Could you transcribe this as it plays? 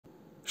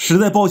实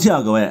在抱歉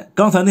啊，各位，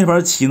刚才那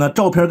盘棋呢，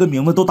照片跟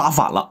名字都打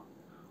反了，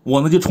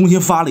我呢就重新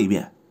发了一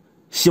遍，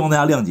希望大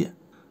家谅解。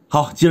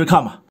好，接着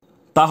看吧。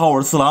大家好，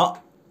我是四郎，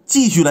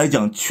继续来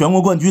讲全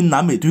国冠军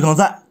南北对抗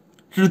赛，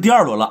这是第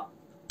2轮了。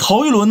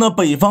头一轮呢，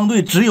北方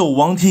队只有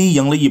王天一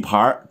赢了一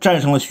盘，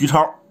战胜了徐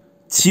超，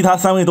其他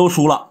3位都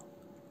输了。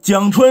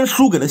蒋川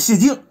输给了谢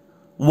晋，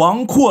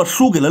王阔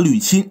输给了吕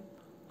钦，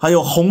还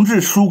有洪志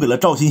输给了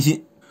赵鑫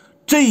鑫。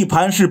这一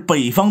盘是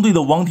北方队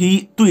的王天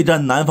一对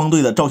战南方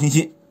队的赵鑫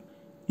鑫。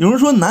有人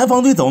说南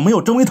方队怎么没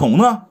有郑惟桐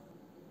呢？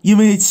因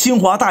为清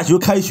华大学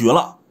开学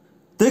了，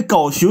得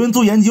搞学问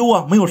做研究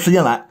啊，没有时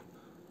间来。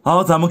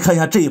好，咱们看一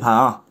下这一盘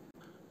啊。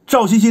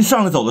赵鑫鑫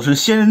上来走的是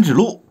仙人指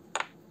路，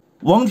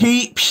王天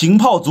一平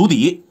炮足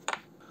底，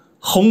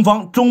红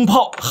方中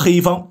炮，黑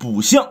方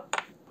补象。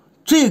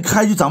这个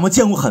开局咱们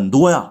见过很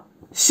多呀。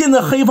现在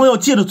黑方要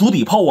借着足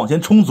底炮往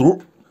前冲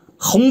卒，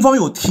红方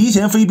有提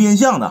前飞边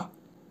象的，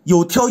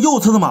有跳右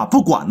侧的马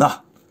不管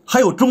的，还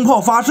有中炮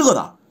发射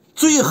的，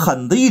最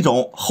狠的一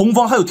种红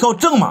方还有跳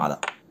正马的。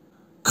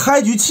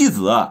开局弃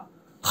子，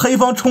黑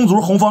方冲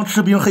卒，红方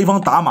吃兵，黑方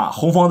打马，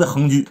红方在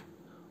横车。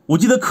我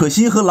记得可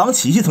心和郎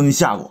琪琪曾经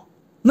下过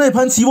那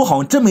盘棋，我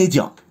好像真没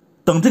讲，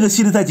等这个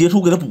系列赛结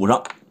束给他补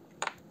上。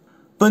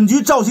本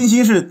局赵鑫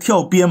鑫是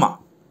跳边马，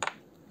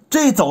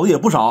这走的也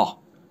不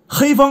少，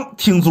黑方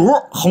挺卒，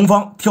红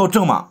方跳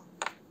正马，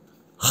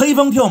黑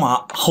方跳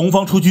马，红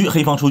方出车，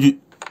黑方出车。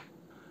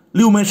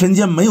六门神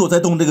剑没有再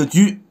动这个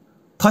车，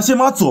他先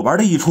把左边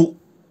的一出，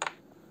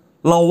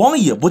老王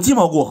也不劲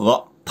爆过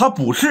河，他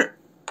补士，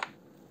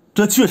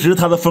这确实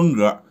他的风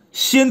格，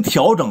先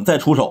调整再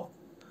出手。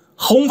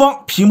红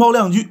方平炮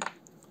亮车，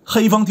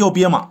黑方跳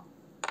边马，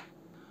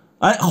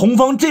哎，红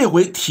方这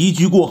回提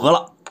车过河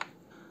了，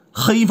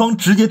黑方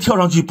直接跳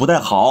上去不太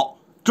好，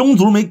中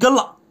卒没跟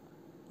了，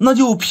那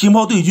就平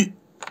炮对车。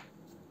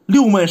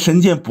六脉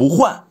神剑不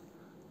换，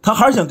他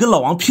还是想跟老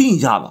王拼一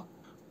下子，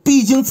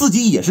毕竟自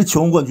己也是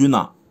全国冠军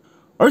呐，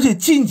而且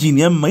近几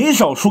年没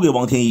少输给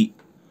王天一。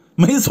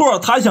没错，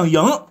他想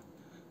赢，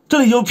这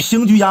里就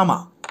平车压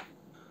马。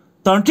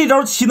当然这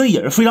招棋呢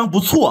也是非常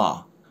不错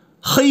啊。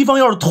黑方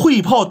要是退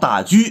炮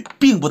打车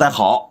并不太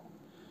好，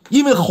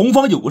因为红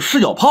方有个视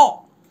角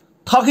炮，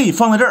他可以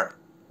放在这儿，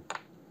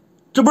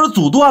这不是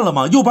阻断了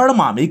吗？右边的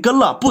马没跟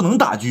了，不能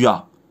打车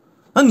啊。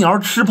那你要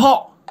是吃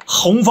炮，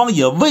红方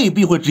也未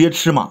必会直接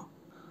吃马，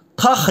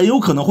他很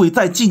有可能会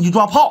再进车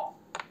抓炮，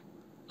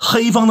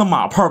黑方的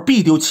马炮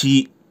必丢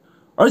7-1，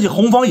而且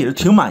红方也是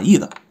挺满意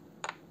的。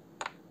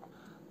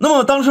那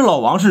么当时老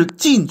王是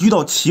进车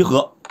到齐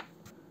河，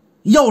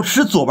要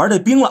吃左边的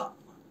兵了。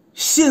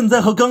现在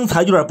和刚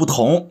才有点不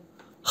同，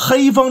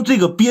黑方这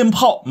个边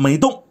炮没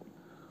动，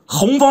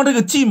红方这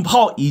个进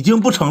炮已经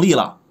不成立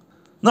了，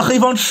那黑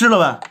方吃了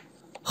呗，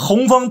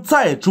红方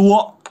再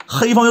捉，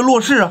黑方就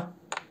落士啊，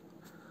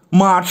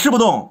马吃不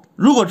动，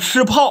如果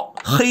吃炮，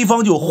黑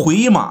方就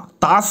回马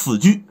打死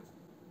车，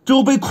这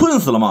不被困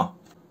死了吗？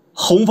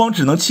红方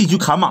只能弃车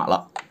砍马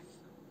了，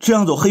这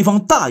样走黑方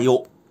大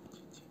优。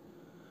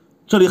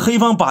这里黑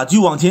方把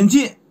车往前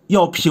进，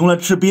要平了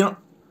吃兵，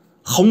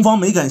红方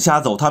没敢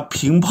瞎走，他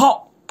平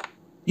炮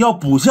要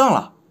补象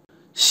了。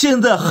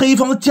现在黑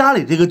方家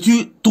里这个车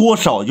多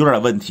少有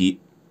点问题，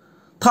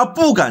他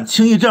不敢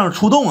轻易这样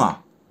出动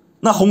啊，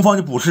那红方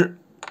就补士，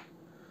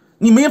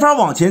你没法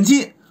往前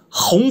进，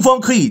红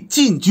方可以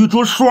进车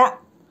捉双，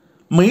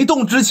没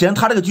动之前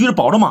他这个车是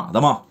保着马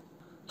的嘛，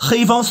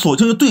黑方索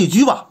性就对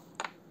车吧，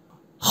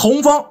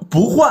红方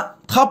不换，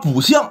他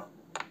补象，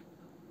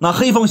那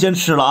黑方先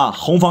吃了啊，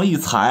红方一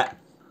踩，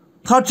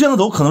他这样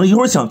走可能一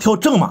会儿想跳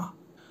正马，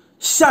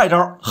下一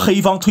招黑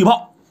方退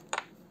炮，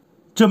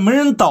这没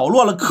人捣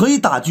乱了，可以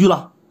打车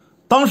了。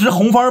当时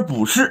红方是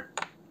补士，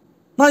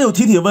那有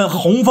铁铁问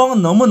红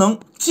方能不能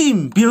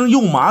进兵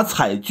用马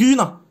踩车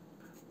呢？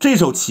这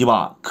手棋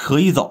吧可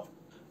以走，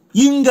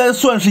应该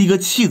算是一个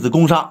弃子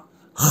攻杀，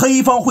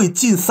黑方会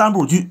进3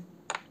步车，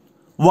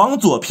往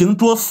左平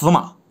捉死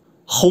马，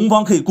红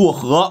方可以过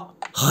河，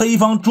黑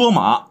方捉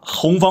马，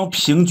红方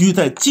平车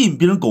再进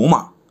兵拱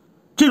马，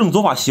这种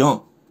走法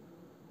行。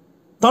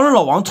当时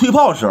老王退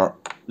炮的时候，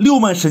六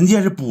脉神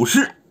剑是补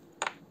士，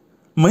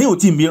没有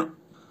进兵，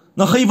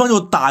那黑方就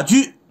打车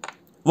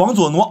往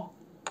左挪，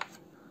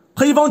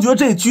黑方觉得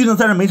这车呢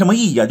在这没什么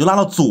意义啊，就拉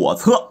到左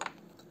侧，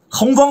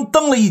红方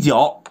蹬了一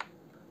脚，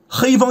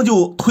黑方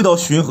就退到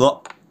巡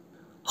河，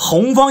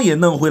红方也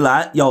弄回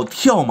来要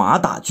跳马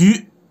打车，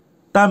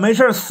但没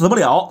事死不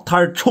了，他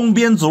是冲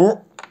边卒，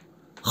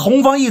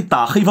红方一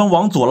打，黑方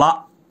往左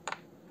拉，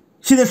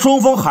现在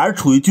双方还是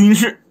处于均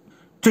势。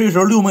这时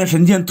候六脉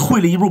神剑退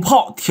了一步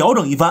炮，调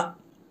整一番，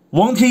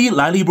王天一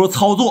来了一波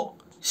操作，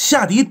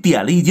下底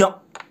点了一将，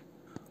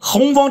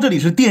红方这里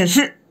是电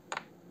视，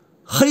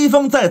黑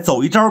方再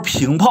走一招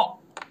平炮，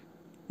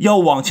要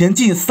往前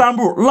进3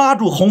步拉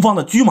住红方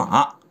的车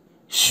马，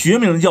学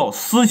名叫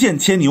丝线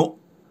牵牛，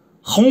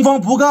红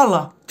方不干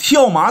了，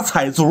跳马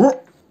踩卒，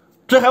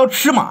这还要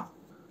吃马，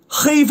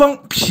黑方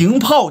平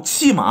炮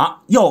弃马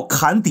要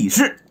砍底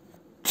士，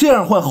这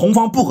样换红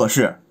方不合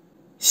适，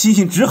鑫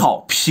鑫只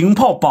好平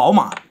炮保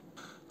马，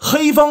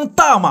黑方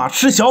大马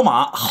吃小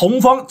马，红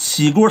方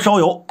起锅烧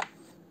油。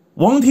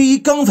王天一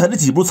刚才这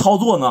几步操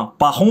作呢，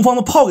把红方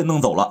的炮给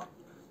弄走了，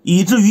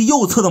以至于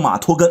右侧的马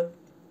脱根。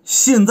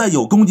现在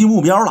有攻击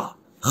目标了，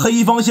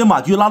黑方先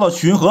把车拉到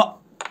巡河，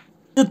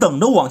就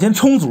等着往前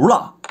冲卒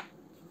了。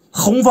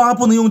红方还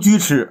不能用车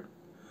吃，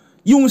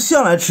用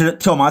象来吃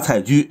跳马踩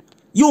车，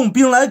用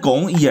兵来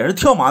拱也是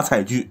跳马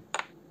踩车。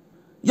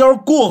要是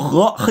过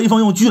河，黑方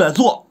用车来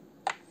做，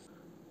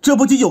这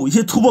不就有一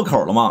些突破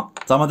口了吗？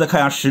咱们再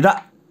看一下实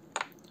战。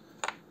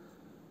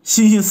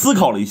欣欣思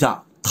考了一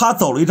下，他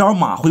走了一招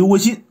马回窝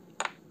心，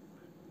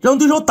让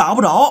对手打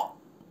不着，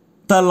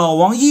但老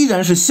王依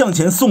然是向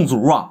前送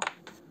卒啊。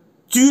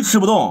车吃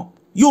不动，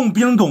用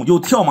兵拱就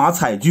跳马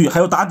踩车，还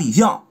有打底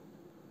象，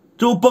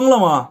这不崩了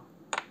吗？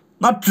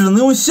那只能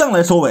用象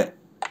来收尾。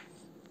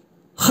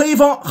黑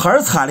方还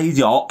是踩了一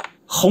脚，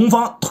红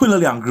方退了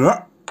2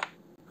格，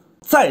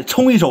再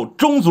冲一手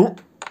中卒。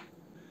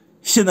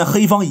现在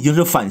黑方已经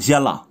是反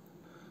先了，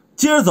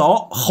接着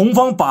走，红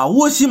方把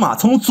窝心马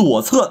从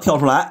左侧跳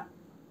出来，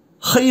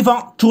黑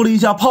方捉了一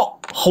下炮，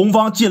红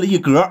方进了一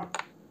格，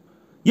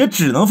也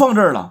只能放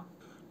这儿了。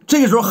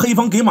这个时候黑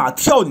方给马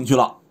跳进去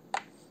了，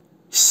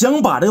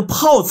想把这个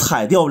炮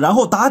踩掉，然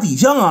后打底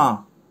象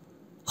啊。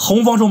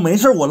红方说没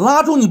事，我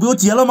拉住你不就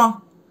结了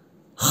吗？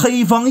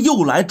黑方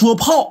又来捉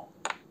炮，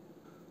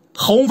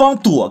红方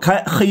躲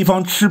开，黑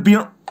方吃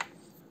兵。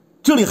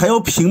这里还有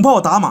平炮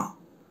打马，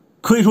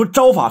可以说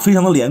招法非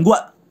常的连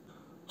贯。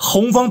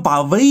红方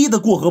把唯一的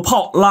过河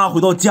炮拉回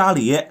到家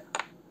里，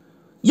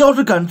要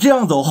是敢这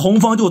样走，红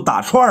方就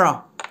打串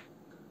啊。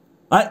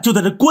哎，就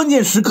在这关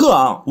键时刻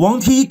啊，王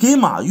天一给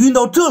马运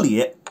到这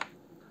里，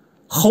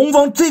红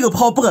方这个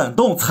炮不敢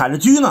动，踩着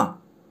车呢。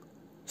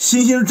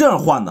欣欣是这样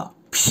换的，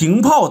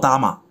平炮打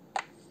马，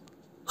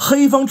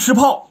黑方吃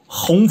炮，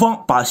红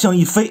方把象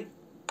一飞。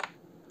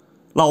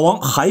老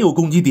王还有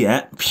攻击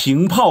点，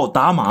平炮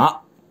打马，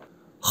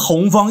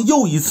红方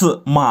又一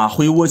次马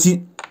回窝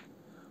心。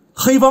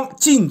黑方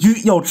进车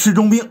要吃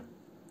中兵，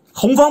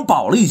红方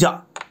保了一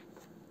下，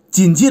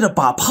紧接着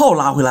把炮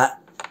拉回来，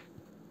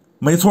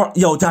没错，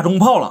要加中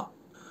炮了。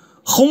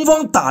红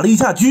方打了一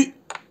下车，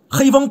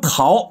黑方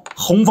逃，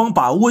红方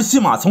把窝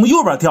心马从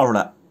右边跳出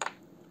来，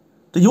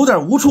这有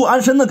点无处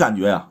安身的感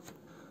觉呀。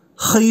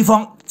黑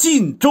方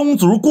进中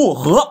卒过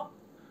河，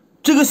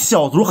这个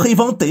小卒黑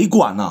方得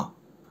管呐，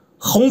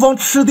红方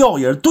吃掉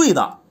也是对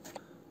的。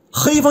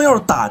黑方要是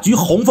打车，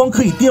红方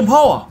可以垫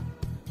炮啊。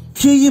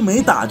天一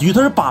没打车，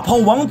他是把炮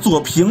往左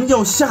平，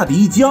要下底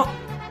一将。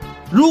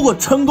如果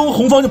成功，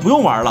红方就不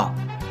用玩了，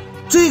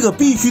这个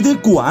必须得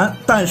管，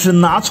但是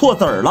拿错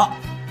子儿了，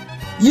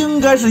应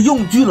该是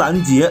用车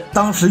拦截，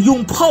当时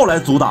用炮来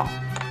阻挡，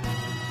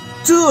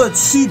这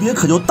区别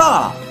可就大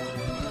了。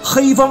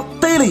黑方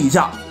逮了一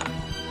下，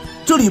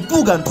这里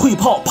不敢退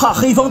炮，怕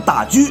黑方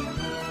打车，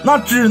那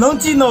只能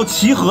进到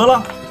齐河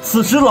了。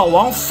此时老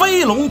王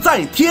飞龙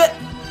在天，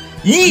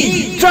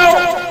一招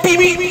毙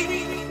命。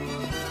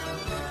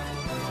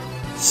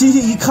欣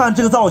欣一看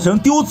这个造型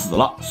丢子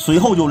了，随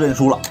后就认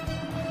输了，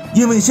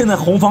因为现在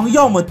红方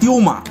要么丢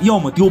马，要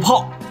么丢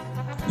炮，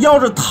要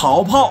是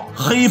逃炮，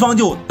黑方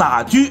就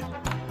打车，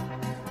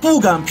不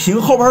敢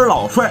平后边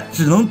老帅，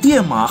只能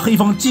垫马，黑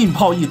方进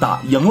炮一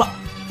打赢了。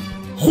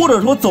或者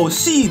说走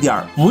细一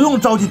点，不用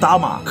着急打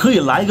马，可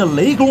以来个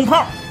雷公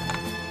炮，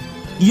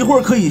一会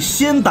儿可以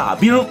先打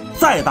兵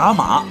再打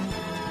马，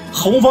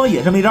红方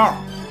也是没招。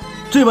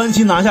这盘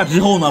棋拿下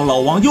之后呢，老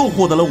王又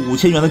获得了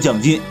5000元的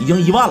奖金，已经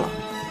1万了。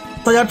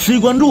大家持续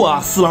关注啊，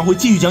四郎会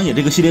继续讲解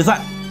这个系列赛。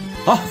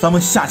好，咱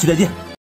们下期再见。